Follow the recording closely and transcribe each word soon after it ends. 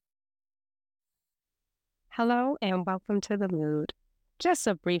Hello and welcome to the Mood. Just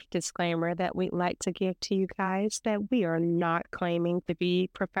a brief disclaimer that we'd like to give to you guys that we are not claiming to be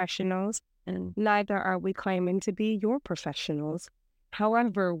professionals, and neither are we claiming to be your professionals.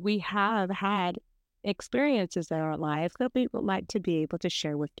 However, we have had experiences in our lives that we would like to be able to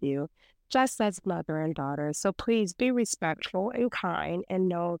share with you, just as mother and daughter. So please be respectful and kind and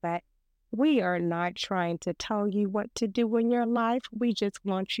know that we are not trying to tell you what to do in your life. We just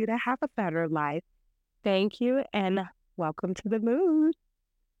want you to have a better life. Thank you and welcome to the mood.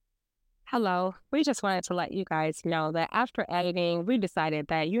 Hello. We just wanted to let you guys know that after editing, we decided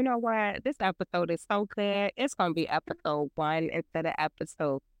that, you know what, this episode is so good. It's going to be episode 1 instead of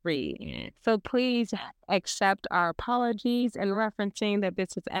episode 3. So please accept our apologies and referencing that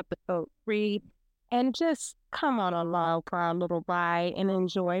this is episode 3 and just come on along for our little ride and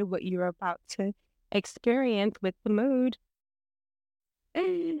enjoy what you're about to experience with the mood.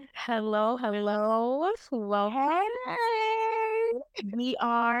 Hello, hello. Well, we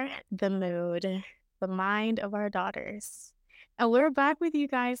are the mood, the mind of our daughters. And we're back with you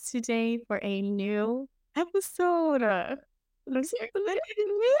guys today for a new episode.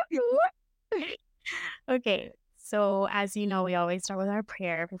 Okay, so as you know, we always start with our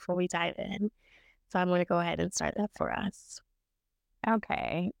prayer before we dive in. So I'm going to go ahead and start that for us.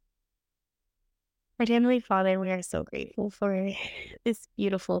 Okay. Our Heavenly Father, we are so grateful for this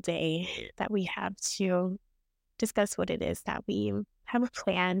beautiful day that we have to discuss what it is that we have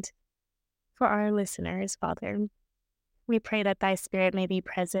planned for our listeners, Father. We pray that thy spirit may be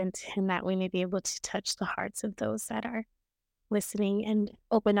present and that we may be able to touch the hearts of those that are listening and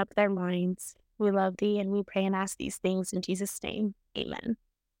open up their minds. We love thee and we pray and ask these things in Jesus' name. Amen.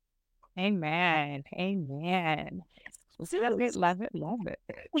 Amen. Amen. Love it, love it, love it.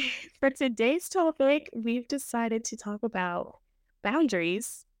 For today's topic, we've decided to talk about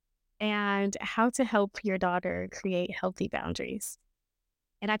boundaries and how to help your daughter create healthy boundaries.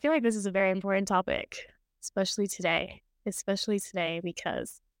 And I feel like this is a very important topic, especially today,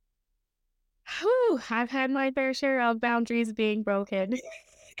 because I've had my fair share of boundaries being broken.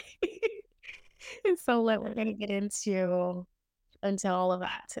 And so we're going to get into all of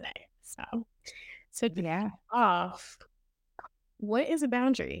that today. So to Yeah. kick off, what is a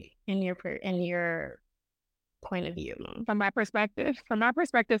boundary in your point of view? From my perspective, so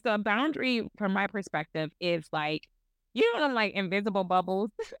a boundary from my perspective is like, you know, like invisible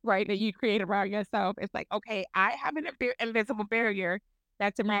bubbles, right? That you create around yourself. It's like, okay, I have an invisible barrier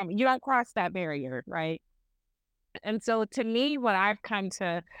that's around me. You don't cross that barrier, right? And so to me, what I've come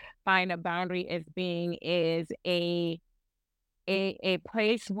to find a boundary as being is a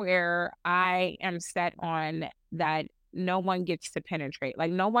place where I am set on that no one gets to penetrate.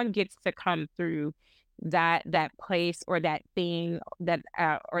 Like no one gets to come through that place or that thing that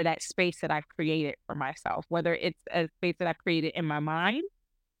or that space that I've created for myself, whether it's a space that I've created in my mind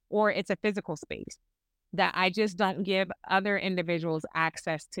or it's a physical space that I just don't give other individuals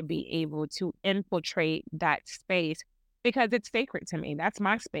access to be able to infiltrate that space because it's sacred to me. That's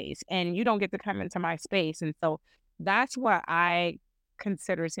my space, and you don't get to come into my space. And so that's what I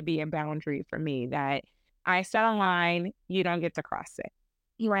consider to be a boundary for me that I set a line, you don't get to cross it.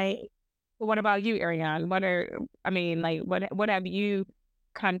 Right. What about you, Ariane? What have you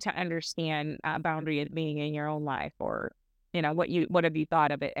come to understand boundary as being in your own life, or what have you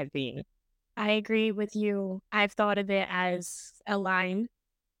thought of it as being? I agree with you. I've thought of it as a line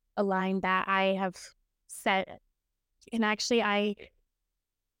that I have set. And actually, I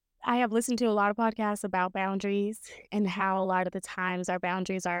have listened to a lot of podcasts about boundaries and how a lot of the times our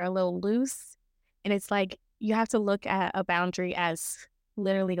boundaries are a little loose. And it's like you have to look at a boundary as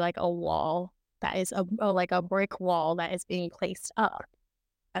literally like a wall that is like a brick wall that is being placed up.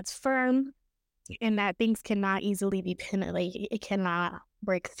 That's firm and that things cannot easily be pinned, like it cannot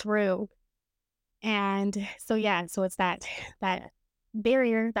break through. And so yeah, so it's that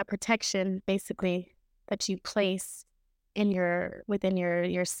barrier, that protection basically that you place within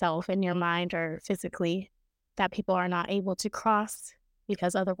yourself, in your mind or physically, that people are not able to cross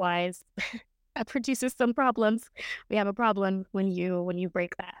because otherwise that produces some problems. We have a problem when you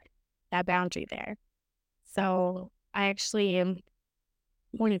break that boundary there. So I actually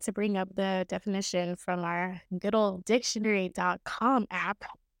wanted to bring up the definition from our good old dictionary.com app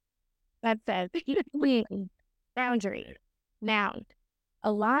that says boundary, noun,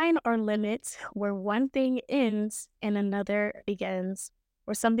 a line or limit where one thing ends and another begins,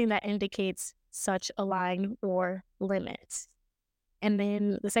 or something that indicates such a line or limit. And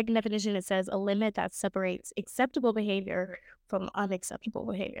then the second definition, it says a limit that separates acceptable behavior from unacceptable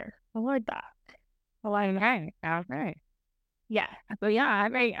behavior. I like that. Oh, okay. Okay. Yeah. So yeah,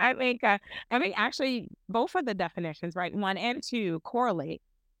 I think actually both of the definitions, right? One and two correlate.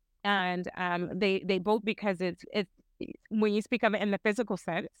 And they both, because it's when you speak of it in the physical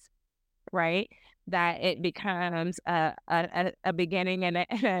sense, right? That it becomes a beginning and an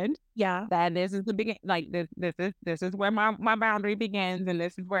end. Yeah. That this is the begin, like this is where my boundary begins, and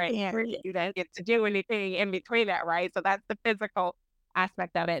this is where it ends. You don't get to do anything in between that, right? So that's the physical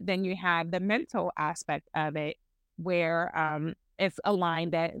aspect of it. Then you have the mental aspect of it, where it's a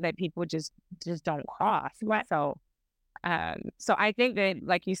line that people just don't cross. Right. So I think that,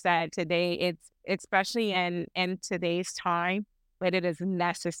 like you said, today it's especially in today's time, that it is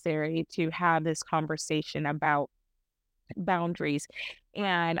necessary to have this conversation about boundaries.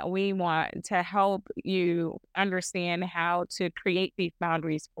 And we want to help you understand how to create these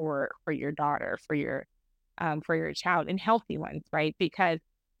boundaries for your daughter, for your child, and healthy ones, right? Because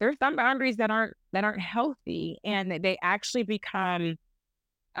there's some boundaries that aren't healthy, and that they actually become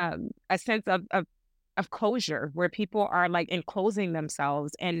a sense of closure, where people are like enclosing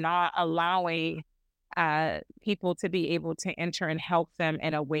themselves and not allowing people to be able to enter and help them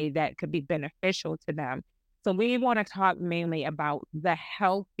in a way that could be beneficial to them. So we want to talk mainly about the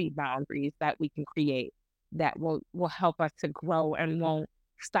healthy boundaries that we can create, that will help us to grow and won't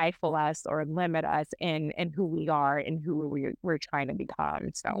stifle us or limit us in who we are and who we're trying to become.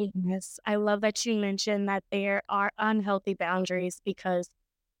 So Yes. I love that you mentioned that there are unhealthy boundaries because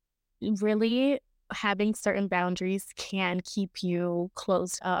really having certain boundaries can keep you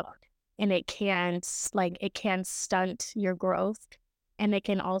closed up and it can stunt your growth and it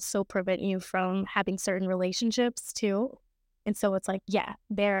can also prevent you from having certain relationships too. And so it's like, yeah,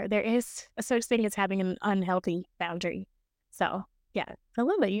 there is a such thing as having an unhealthy boundary. So yeah, I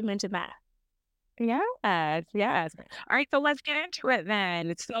love that you mentioned that. yes, yes. All right, so let's get into it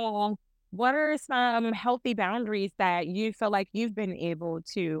then. So what are some healthy boundaries that you feel like you've been able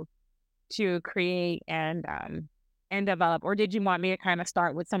to create and develop? Or did you want me to kind of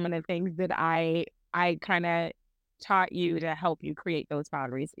start with some of the things that I kind of taught you to help you create those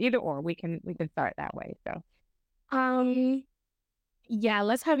boundaries? Either or, we can start that way. So Um yeah,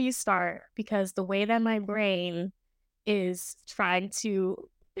 let's have you start because the way that my brain is trying to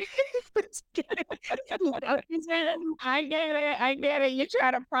I get it. You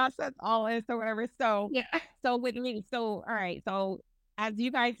try to process all this or whatever. So yeah. so with me, so all right, so as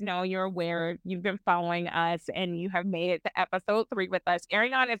you guys know, you're aware, you've been following us and you have made it to episode 3 with us.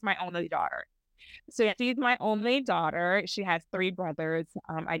 Ariana is my only daughter. So she's my only daughter. She has 3 brothers.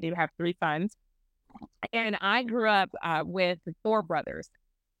 I do have 3 sons. And I grew up with 4 brothers,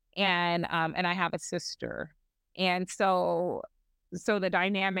 and I have a sister. And so the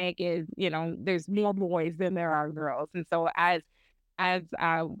dynamic is, there's more boys than there are girls. And so as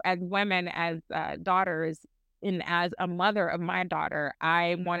women, as daughters, and as a mother of my daughter,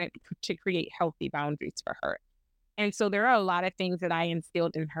 I wanted to create healthy boundaries for her. And so there are a lot of things that I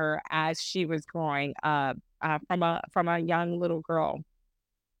instilled in her as she was growing up, from a young little girl,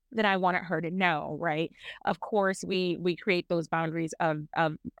 that I wanted her to know, right? Of course, we create those boundaries of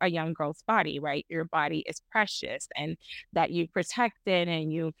a young girl's body, right? Your body is precious, and that you protect it,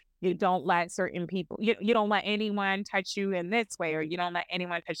 and you don't let certain people, you don't let anyone touch you in this way, or you don't let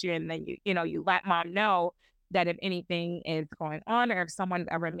anyone touch you, and then you let mom know that if anything is going on, or if someone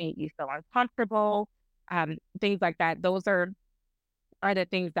ever made you feel uncomfortable, things like that. Those are the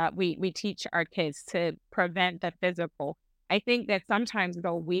things that we teach our kids to prevent the physical. I think that sometimes,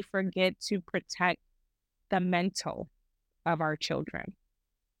 though, we forget to protect the mental of our children.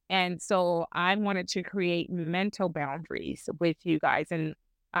 And so I wanted to create mental boundaries with you guys. And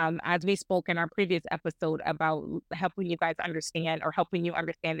as we spoke in our previous episode about helping you guys understand, or helping you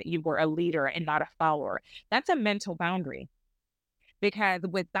understand that you were a leader and not a follower, that's a mental boundary. Because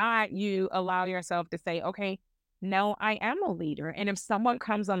with that, you allow yourself to say, okay, no, I am a leader. And if someone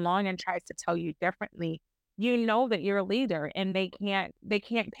comes along and tries to tell you differently, you know that you're a leader, and they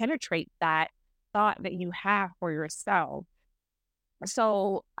can't penetrate that thought that you have for yourself.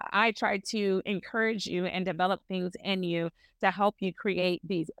 So I try to encourage you and develop things in you to help you create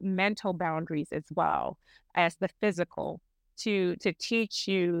these mental boundaries as well as the physical, to teach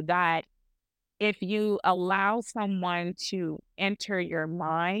you that if you allow someone to enter your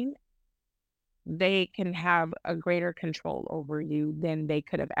mind, they can have a greater control over you than they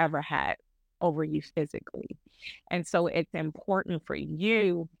could have ever had over you physically. And so it's important for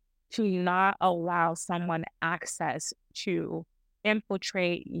you to not allow someone access to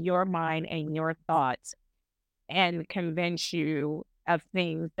infiltrate your mind and your thoughts, and convince you of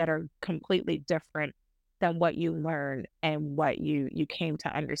things that are completely different than what you learned and what you came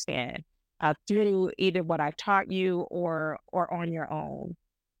to understand. through either what I taught you or on your own.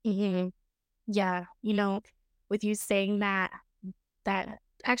 Hmm. Yeah. With you saying that, that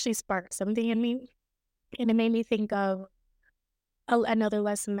actually sparked something in me. And it made me think of another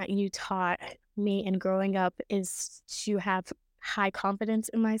lesson that you taught me in growing up is to have high confidence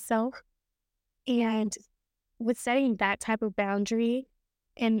in myself. And with setting that type of boundary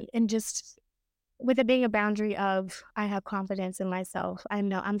and just with it being a boundary of I have confidence in myself.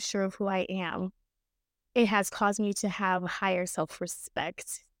 I'm sure of who I am. It has caused me to have higher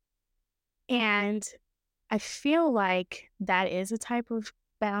self-respect. And I feel like that is a type of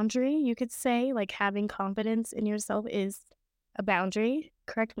boundary, you could say, like having confidence in yourself is a boundary.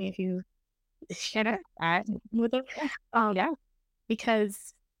 Correct me if you And I with it. Um, yeah.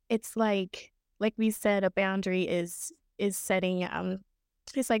 because it's like we said, a boundary is setting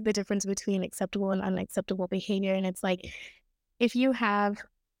it's like the difference between acceptable and unacceptable behavior. And it's like if you have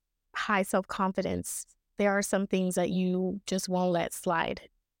high self-confidence, there are some things that you just won't let slide.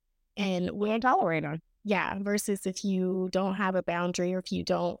 And We don't tolerate them. yeah, versus if you don't have a boundary or if you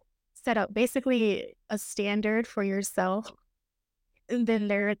don't set up basically a standard for yourself, then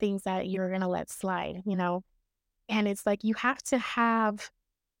there are things that you're going to let slide. And it's like you have to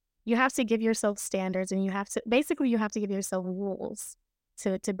give yourself standards and you have to give yourself rules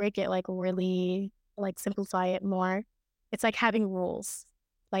to break it like really like simplify it more. It's like having rules.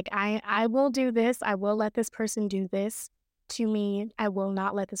 Like I will do this, I will let this person do this to me. I will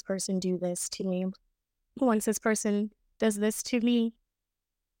not let this person do this to me. Once this person does this to me,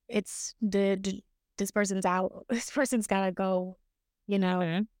 it's this person's out. This person's gotta go, you know.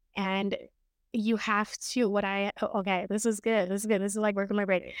 Mhm. And you have to okay, this is good. This is good. This is like working my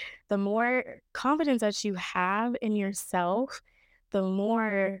brain. The more confidence that you have in yourself, the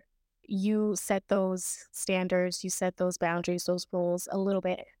more you set those standards, you set those boundaries, those rules a little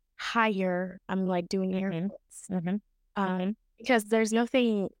bit higher. I'm like doing air Mhm. quotes. Mhm. Mhm. Because there's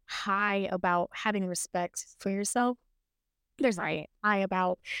nothing high about having respect for yourself. There's nothing Right. high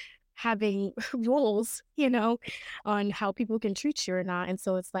about having rules, on how people can treat you or not. And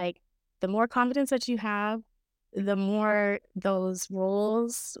so it's like the more confidence that you have, the more those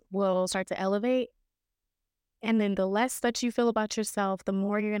rules will start to elevate. And then the less that you feel about yourself, the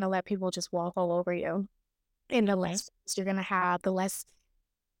more you're going to let people just walk all over you. And the Mhm. less you're going to have, the less,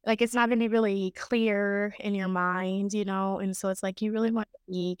 like, it's not going to be really clear in your mind. And so it's like you really want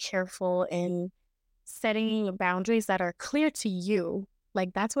to be careful in setting boundaries that are clear to you.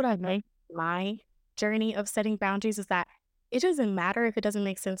 Like that's what I've learned Mhm. in my journey of setting boundaries is that it doesn't matter if it doesn't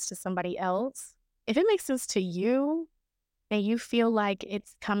make sense to somebody else. If it makes sense to you and you feel like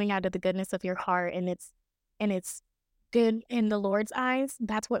it's coming out of the goodness of your heart and it's good in the Lord's eyes,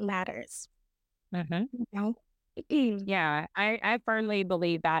 that's what matters. Mhm. You know? Yeah, I firmly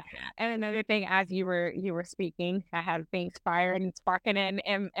believe that. And another thing, as you were speaking, I had things firing and sparking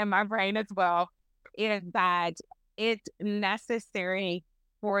in my brain as well, is that it's necessary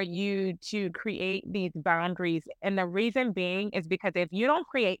for you to create these boundaries. And the reason being is because if you don't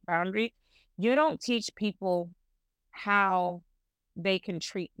create boundaries, you don't teach people how they can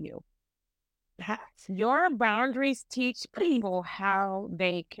treat you. Your boundaries teach people how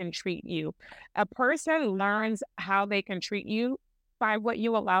they can treat you. A person learns how they can treat you by what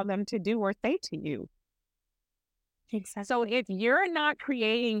you allow them to do or say to you. Exactly. So if you're not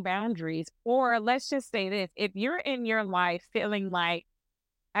creating boundaries, or let's just say this, if you're in your life feeling like,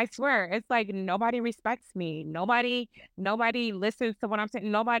 I swear, it's like nobody respects me. Nobody listens to what I'm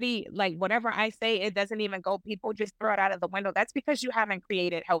saying. Nobody, like, whatever I say, it doesn't even go. People just throw it out of the window. That's because you haven't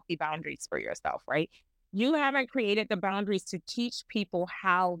created healthy boundaries for yourself, right? You haven't created the boundaries to teach people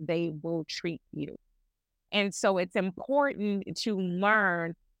how they will treat you. And so it's important to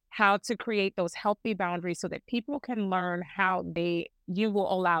learn how to create those healthy boundaries so that people can learn how you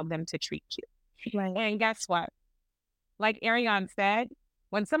will allow them to treat you. Right. And guess what? Like Ariane said,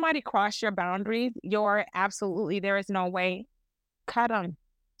 when somebody cross your boundaries, there is no way, cut them.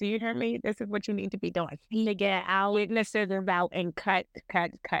 Do you hear me? This is what you need to be doing. You need to get our witnesses about and cut,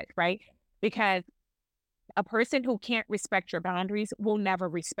 cut, cut, right? Because a person who can't respect your boundaries will never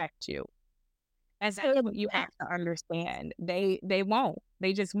respect you. And that's what you have to understand. They won't.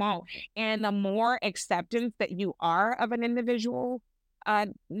 They just won't. And the more acceptance that you are of an individual,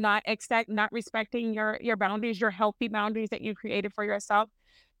 not respecting your boundaries, your healthy boundaries that you created for yourself,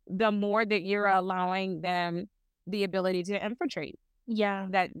 the more that you're allowing them the ability to infiltrate Yeah.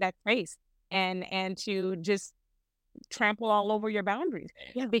 that space and to just trample all over your boundaries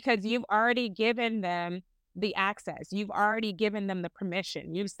Yeah. because you've already given them the access. You've already given them the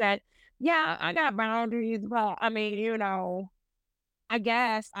permission. You've said, yeah, I got boundaries, but I mean, I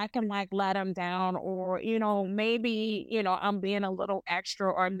guess I can like let them down, or, maybe, I'm being a little extra,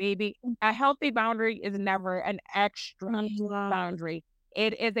 or maybe a healthy boundary is never an extra Yeah. boundary.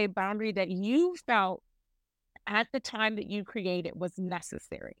 It is a boundary that you felt at the time that you created was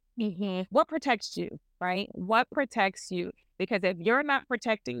necessary. Mhm. What protects you, right? What protects you? Because if you're not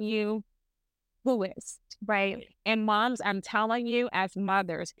protecting you, who is? Right. And moms, I'm telling you, as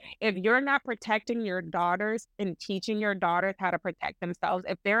mothers, if you're not protecting your daughters and teaching your daughters how to protect themselves,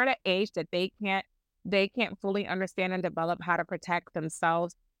 if they're at an age that they can't fully understand and develop how to protect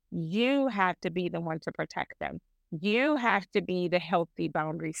themselves, you have to be the one to protect them. You have to be the healthy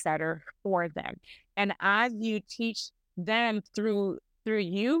boundary setter for them. And as you teach them through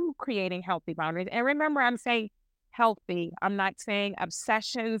you creating healthy boundaries, and remember, I'm saying healthy. I'm not saying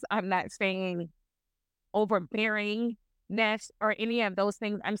obsessions. I'm not saying overbearingness or any of those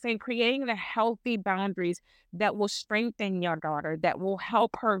things. I'm saying creating the healthy boundaries that will strengthen your daughter, that will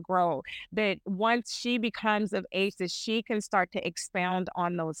help her grow, that once she becomes of age, that she can start to expound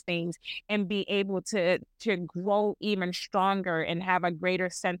on those things and be able to grow even stronger and have a greater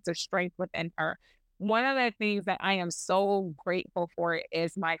sense of strength within her. One of the things that I am so grateful for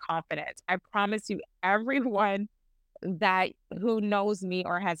is my confidence. I promise you, everyone that who knows me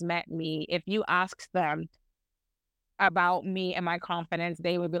or has met me, if you ask them about me and my confidence,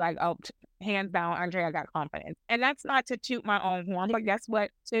 they would be like, "Oh, hands down, Andrea got confidence." And that's not to toot my own horn, but guess what?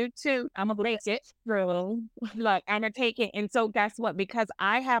 Toot, I'm gonna take it. True. Look, I'm gonna take it. And so, guess what? Because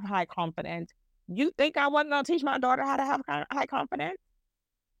I have high confidence, you think I wasn't gonna teach my daughter how to have high confidence?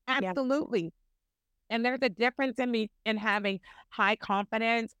 Yeah. Absolutely. And there's a difference in me in having high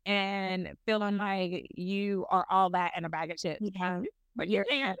confidence and feeling like you are all that in a bag of chips. Yeah. But you're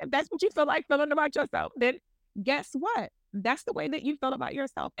and if that's what you feel like feeling about yourself, then guess what? That's the way that you feel about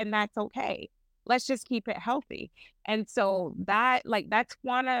yourself, and that's okay. Let's just keep it healthy. And so that's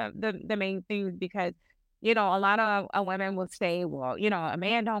one of the main things, because a lot of women will say, well, a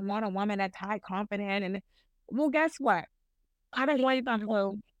man don't want a woman that's high confident. And well, guess what? I don't want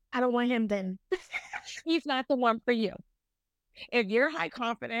you. I don't want him then. He's not the one for you. If you're high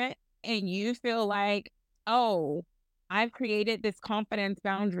confident and you feel like, oh, I've created this confidence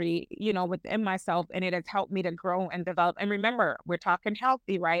boundary, within myself, and it has helped me to grow and develop. And remember, we're talking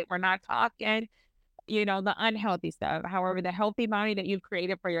healthy, right? We're not talking, the unhealthy stuff. However, the healthy boundary that you've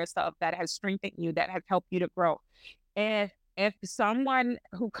created for yourself that has strengthened you, that has helped you to grow. If someone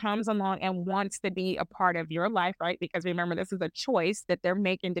who comes along and wants to be a part of your life, right? Because remember, this is a choice that they're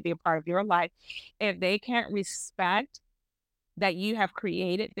making to be a part of your life. If they can't respect that you have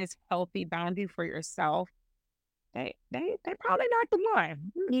created this healthy boundary for yourself, they probably not the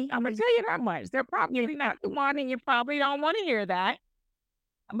one. I'm gonna tell you that much. They're probably not the one, and you probably don't want to hear that.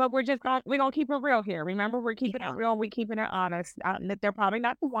 But we're gonna keep it real here. Remember, we're keeping it Yeah. real. We're keeping it honest. That they're probably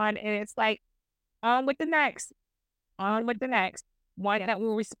not the one, and it's like on with the next, on with the next. One that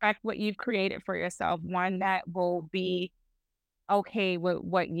will respect what you've created for yourself. One that will be okay with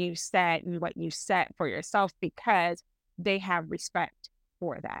what you said and what you set for yourself, because they have respect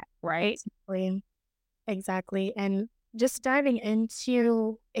for that, right? Exactly. Exactly. And just diving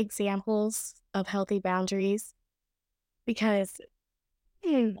into examples of healthy boundaries, because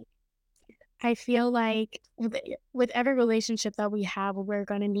hmm, I feel like with every relationship that we have, we're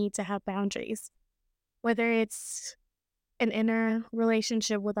going to need to have boundaries. Whether it's an inner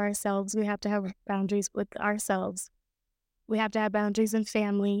relationship with ourselves, we have to have boundaries with ourselves. We have to have boundaries in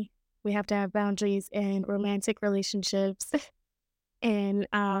family. We have to have boundaries in romantic relationships and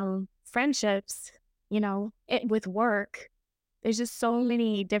friendships, with work. There's just so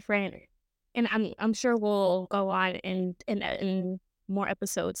many different, and I'm sure we'll go on in more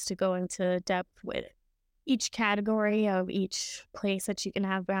episodes to go into depth with each category of each place that you can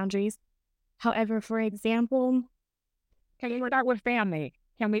have boundaries. However, for example, Can we start with family?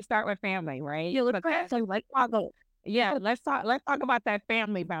 Can we start with family, right? yeah, let's But go ahead. So, like, yeah, let's talk about that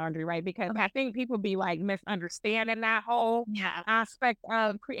family boundary, right? Because I think people be like misunderstanding that whole yeah. aspect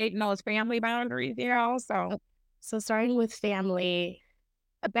of creating those family boundaries, So So starting with family,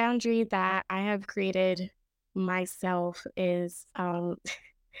 a boundary that I have created myself is so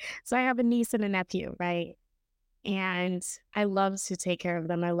I have a niece and a nephew, right? And I love to take care of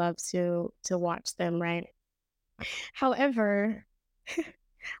them. I love to watch them, right? However,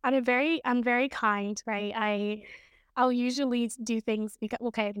 I'm very kind, right? I'll usually do things because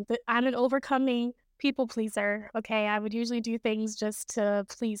okay, I'm an overcoming people pleaser. Okay, I would usually do things just to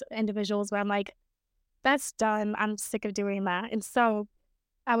please individuals where I'm like, that's done. I'm sick of doing that. And so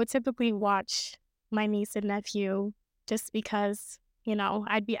I would typically watch my niece and nephew just because,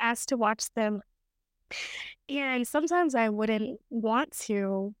 I'd be asked to watch them And sometimes I wouldn't want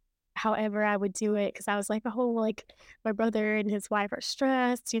to. However, I would do it because I was like, oh, like my brother and his wife are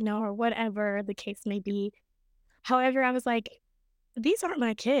stressed, or whatever the case may be. However, I was like, these aren't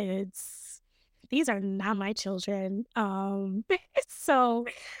my kids. These are not my children. So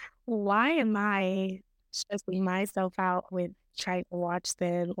why am I stressing myself out with trying to watch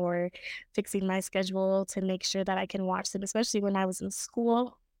them or fixing my schedule to make sure that I can watch them, especially when I was in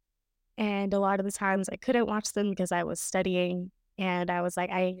school? And a lot of the times I couldn't watch them because I was studying. And I was like,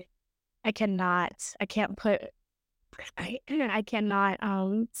 I can't put, I cannot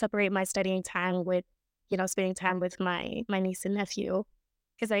separate my studying time with, spending time with my niece and nephew.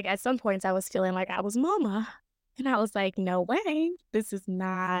 Because like at some points I was feeling like I was mama. And I was like, no way, this is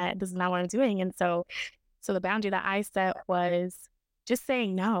not what I'm doing. And so the boundary that I set was just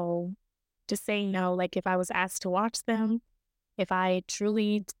saying no. Just saying no. Like if I was asked to watch them, if I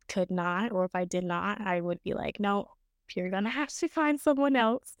truly could not, or if I did not, I would be like, no, you're gonna have to find someone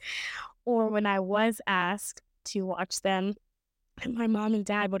else. Or when I was asked to watch them, my mom and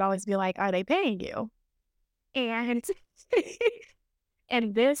dad would always be like, are they paying you? And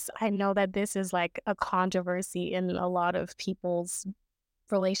and this, I know that this is like a controversy in a lot of people's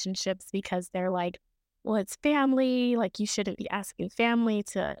relationships because they're like, well, it's family, like you shouldn't be asking family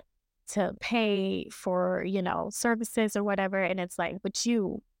to pay for, services or whatever. And it's like, but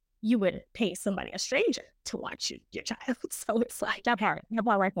you would pay somebody, a stranger, to watch your child. So it's like That part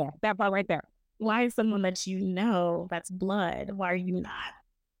right there. That part right there. why is someone that that's blood, why are you not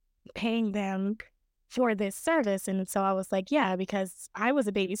paying them for this service? And so I was like, yeah, because I was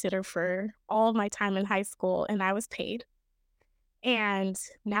a babysitter for all of my time in high school and I was paid. And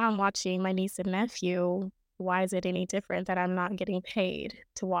now I'm watching my niece and nephew. Why is it any different that I'm not getting paid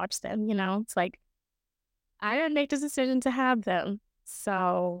to watch them? It's like I didn't make the decision to have them.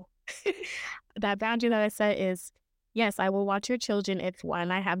 So that boundary that I set is yes, I will watch your children if one,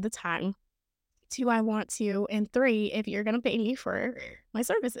 I have the time, two, I want to, and three, if you're going to pay me for my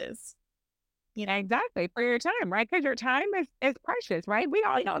services. Exactly. For your time, right? Because your time is precious, right? We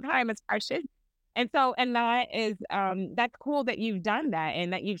all know time is precious. And so, and that's cool that you've done that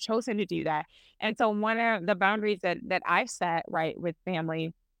and that you've chosen to do that. And so one of the boundaries that I've set, right, with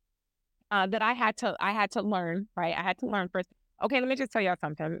family, that I had to learn, right? I had to learn first. Okay, let me just tell y'all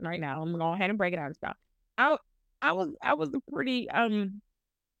something right now. I'm gonna go ahead and break it down. Stuff. I I was a pretty I don't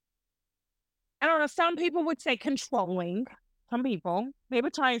know. Some people would say controlling. Some people they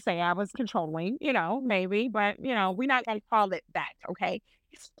would try and say I was controlling, maybe, but we're not gonna call it that, okay?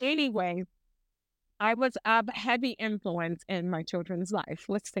 Anyway, I was a heavy influence in my children's life.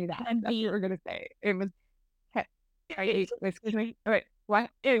 Let's say that. That's what you're gonna say. It was. Excuse me. Wait, what?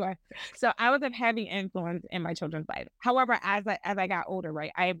 Anyway, so I was a heavy influence in my children's life. However, as I got older,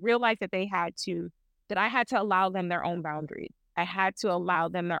 right, I realized that I had to allow them their own boundaries. I had to allow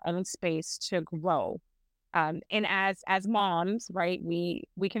them their own space to grow. And as moms, right, we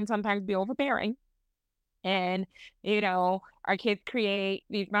can sometimes be overbearing, and our kids create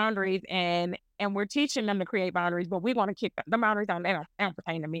these boundaries, and we're teaching them to create boundaries, but we want to kick the boundaries down. They don't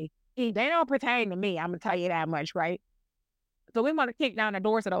pertain to me. They don't pertain to me. I'm gonna tell you that much, right? So we want to kick down the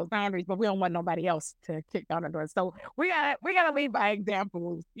doors of those boundaries, but we don't want nobody else to kick down the doors. So we gotta lead by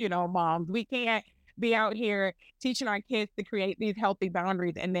examples, moms. We can't be out here teaching our kids to create these healthy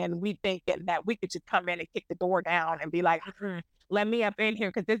boundaries, and then we thinking that we could just come in and kick the door down and be like, let me up in here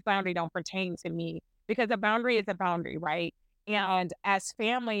because this boundary don't pertain to me. Because a boundary is a boundary, right? And as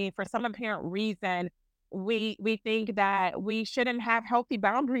family, for some apparent reason, we think that we shouldn't have healthy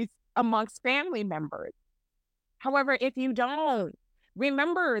boundaries amongst family members. However, if you don't,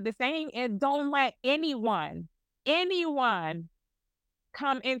 remember the saying is don't let anyone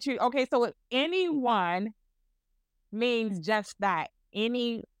come into, okay, so if anyone means just that,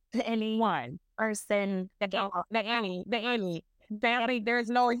 anyone, Person, the any family, there's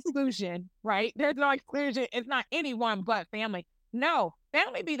no exclusion, right? There's no exclusion. It's not anyone but family. No,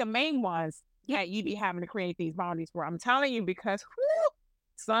 family be the main ones that you be having to create these boundaries for. I'm telling you because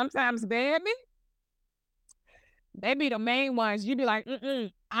sometimes, baby, they be the main ones. You be like,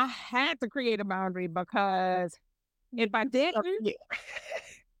 I had to create a boundary because if I didn't,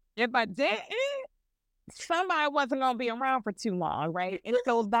 if I didn't, somebody wasn't gonna be around for too long, right? And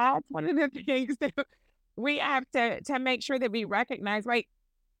so that's one of the things that we have to make sure that we recognize, right?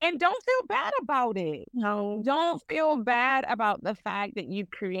 And don't feel bad about it. no, Don't feel bad about the fact that you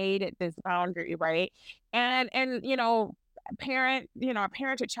created this boundary, right? And a parent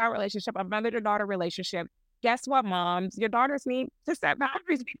to child relationship, a mother to daughter relationship. Guess what, moms? Your daughters need to set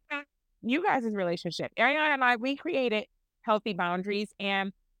boundaries because you guys' relationship. Ariana and I, we created healthy boundaries,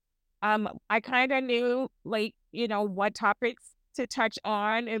 and I kind of knew, like, what topics to touch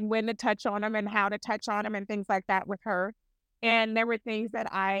on and when to touch on them and how to touch on them and things like that with her. And there were things that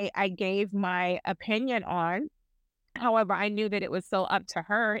I gave my opinion on. However, I knew that it was still up to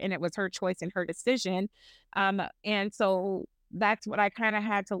her and it was her choice and her decision. And so that's what I kind of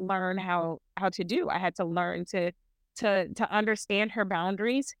had to learn how to do. I had to learn to understand her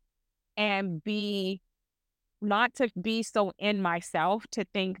boundaries and be not to be so in myself to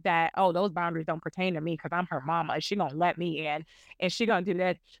think that, oh, those boundaries don't pertain to me because I'm her mama. She gonna let me in and she gonna do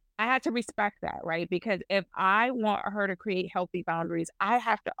that. I had to respect that, right? Because if I want her to create healthy boundaries, I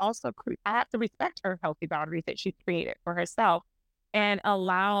have to also I have to respect her healthy boundaries that she's created for herself and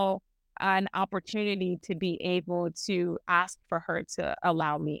allow an opportunity to be able to ask for her to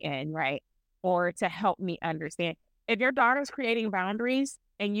allow me in, right? Or to help me understand. If your daughter's creating boundaries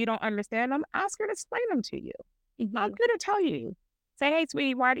and you don't understand them, ask her to explain them to you. I'm gonna tell you. Say, hey,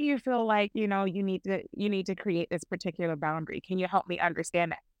 sweetie, why do you feel like, you need to create this particular boundary? Can you help me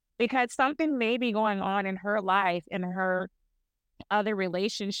understand that? Because something may be going on in her life, in her other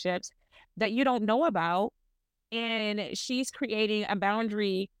relationships that you don't know about. And she's creating a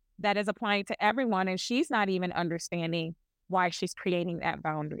boundary that is applying to everyone, and she's not even understanding why she's creating that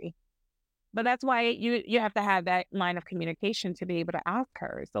boundary. But that's why you have to have that line of communication to be able to ask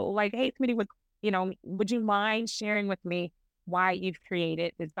her. So like, hey, sweetie, would you mind sharing with me why you've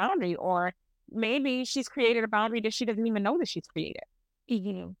created this boundary? Or maybe she's created a boundary that she doesn't even know that she's created.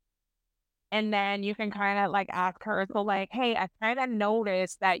 Mhm. And then you can kind of like ask her, so like, hey, I kind of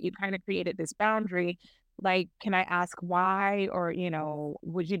noticed that you kind of created this boundary. Like, can I ask why? Or,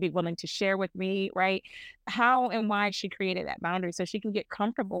 would you be willing to share with me, right? How and why she created that boundary so she can get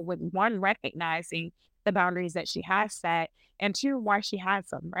comfortable with one, recognizing the boundaries that she has set, and two, why she has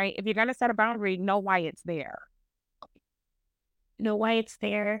them, right? If you're going to set a boundary, know why it's there. Know why it's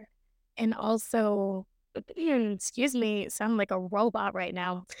there. And also, excuse me, sound like a robot right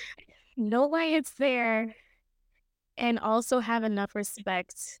now. Know why it's there and also have enough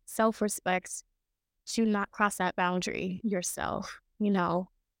respect, self-respect to not cross that boundary yourself,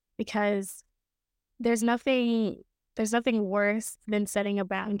 because there's nothing there's nothing worse than setting a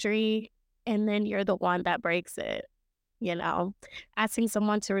boundary and then you're the one that breaks it, you know. Asking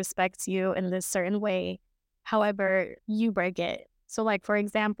someone to respect you in this certain way, however, you break it. So like for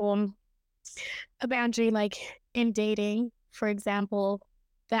example, a boundary like in dating, for example,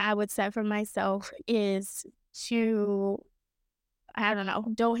 that I would set for myself is to I don't know,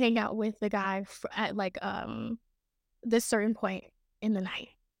 don't hang out with the guy at like this certain point in the night.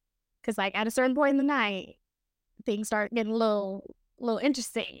 Cause like at a certain point in the night, things start getting a little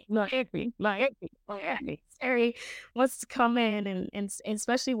interesting, a little iffy, scary wants to come in and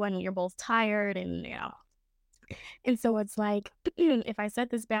especially when you're both tired and and so it's like if I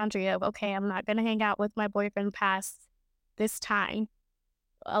set this boundary of okay, I'm not gonna hang out with my boyfriend past this time,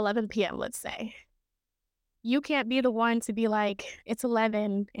 11 p.m. let's say. You can't be the one to be like, it's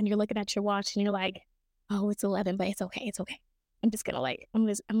 11 and you're looking at your watch and you're like, oh, it's 11, but it's okay. It's okay. I'm just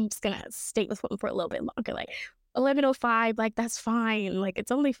gonna stay with him for a little bit longer. Like 11:05, like that's fine. Like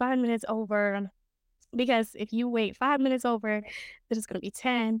it's only 5 minutes over. Because if you wait 5 minutes over, then it's gonna be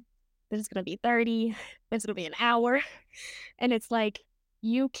 10, then it's gonna be 30, then it's gonna be an hour. And it's like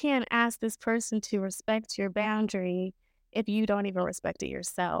you can't ask this person to respect your boundary if you don't even respect it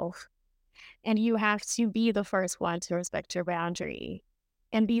yourself. And you have to be the first one to respect your boundary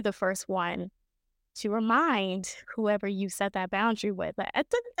and be the first one to remind whoever you set that boundary with that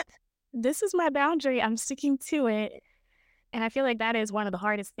this is my boundary. I'm sticking to it. And I feel like that is one of the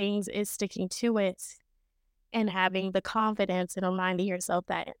hardest things is sticking to it and having the confidence and reminding yourself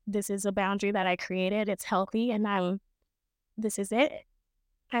that this is a boundary that I created. It's healthy and this is it.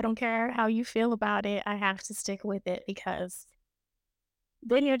 I don't care how you feel about it. I have to stick with it because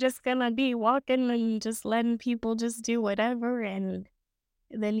then you're just gonna be walking and just letting people just do whatever and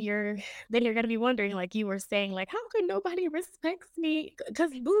then you're gonna be wondering, like you were saying, like, how could nobody respect me?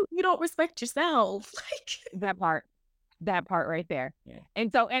 Because you don't respect yourself. Like That part right there. Yeah.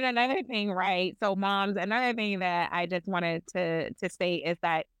 And another thing, right? So moms, another thing that I just wanted to say is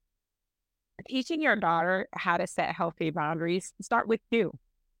that teaching your daughter how to set healthy boundaries start with you.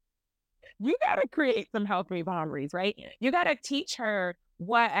 You got to create some healthy boundaries, right? You got to teach her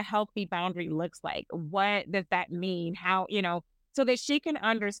what a healthy boundary looks like. What does that mean? How, so that she can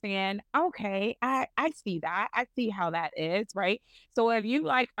understand, okay, I see that. I see how that is, right? So if you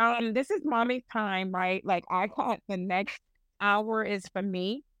like, this is mommy's time, right? Like I thought the next hour is for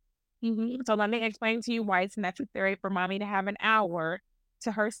me. So let me explain to you why it's necessary for mommy to have an hour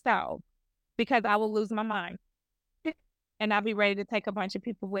to herself because I will lose my mind. and I'll be ready to take a bunch of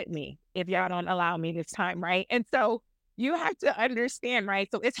people with me if y'all don't allow me this time, right? And so you have to understand, right?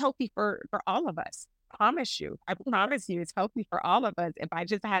 So it's healthy for all of us. I promise you, it's healthy for all of us. If I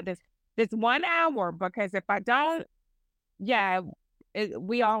just had this 1 hour, because if I don't, yeah,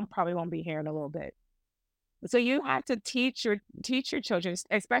 we all probably won't be here in a little bit. So you have to teach your children,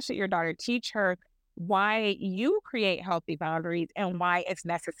 especially your daughter, teach her why you create healthy boundaries and why it's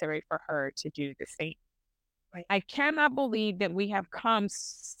necessary for her to do the same. Right. I cannot believe that we have come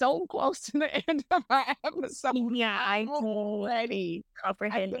so close to the end of our episode. Yeah, I already. I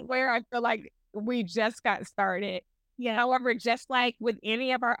comprehend. swear, I feel like we just got started. Yeah. However, just like with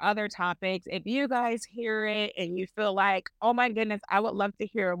any of our other topics, if you guys hear it and you feel like, oh my goodness, I would love to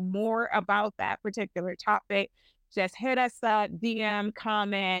hear more about that particular topic, just hit us up, DM,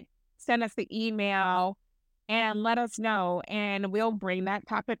 comment, send us the email, and let us know. And we'll bring that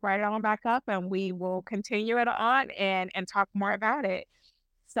topic right on back up and we will continue it on and talk more about it.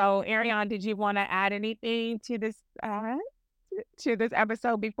 So, Ariane, did you want to add anything to this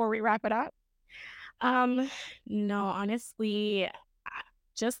episode before we wrap it up? No, honestly,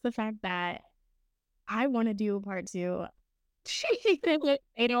 just the fact that I want to do a part 2.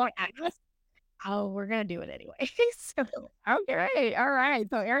 They don't ask. Oh, we're gonna do it anyway. So Okay, all right.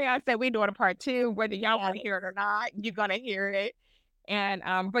 So Ariane said we doing a part 2, whether y'all want to hear it or not, you're gonna hear it. And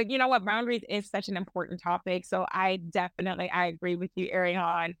but you know what, boundaries is such an important topic. So I agree with you,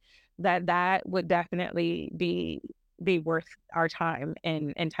 Ariane, that would definitely be worth our time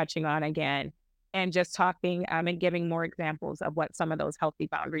in touching on again, and just talking and giving more examples of what some of those healthy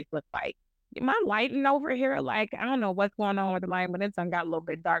boundaries look like. My lighting over here, like I don't know what's going on with the light, but it's got a little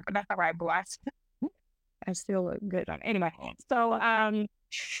bit dark, but that's all right, boy. I still look good on anyway. So Ariane,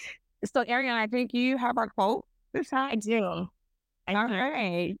 I think you have our quote this I time. do. All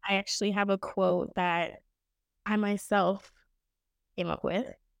right. I actually have a quote that I myself came up with.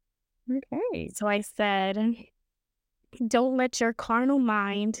 Okay. So I said, don't let your carnal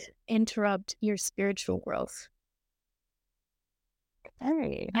mind interrupt your spiritual growth.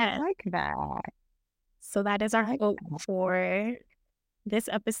 Hey, I Yes. like that. So that is our like quote for this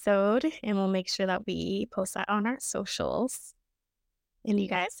episode. And we'll make sure that we post that on our socials. And you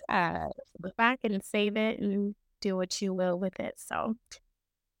guys look back and save it and do what you will with it. So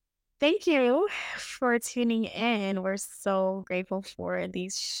thank you for tuning in. We're so grateful for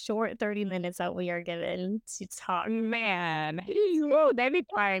these short 30 minutes that we are given to talk. Man, ooh, they be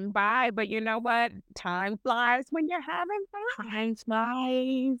flying by, but you know what? Time flies when you're having fun. Time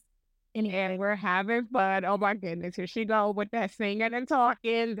flies. And we're having fun. Oh my goodness, here she go with that singing and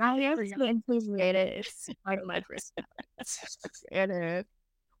talking. I am so anticipated. It's part of my personality. It is.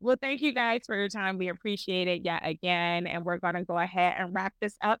 Well, thank you guys for your time. We appreciate it yet again. And we're going to go ahead and wrap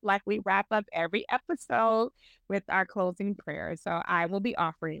this up like we wrap up every episode with our closing prayer. So I will be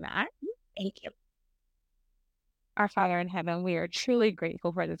offering that. Thank you. Our Father in heaven, we are truly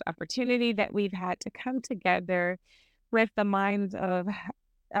grateful for this opportunity that we've had to come together with the minds of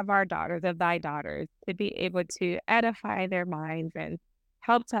our daughters, of thy daughters, to be able to edify their minds and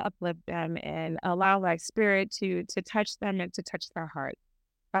help to uplift them and allow thy spirit to touch them and to touch their hearts.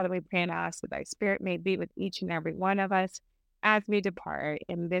 Father, we pray and ask that thy spirit may be with each and every one of us as we depart.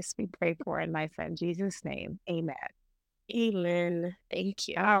 And this we pray for in thy son Jesus' name. Amen. Amen. Thank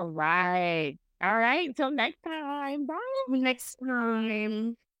you. All right. All right. Till next time. Bye. Next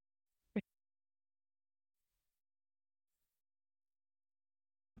time.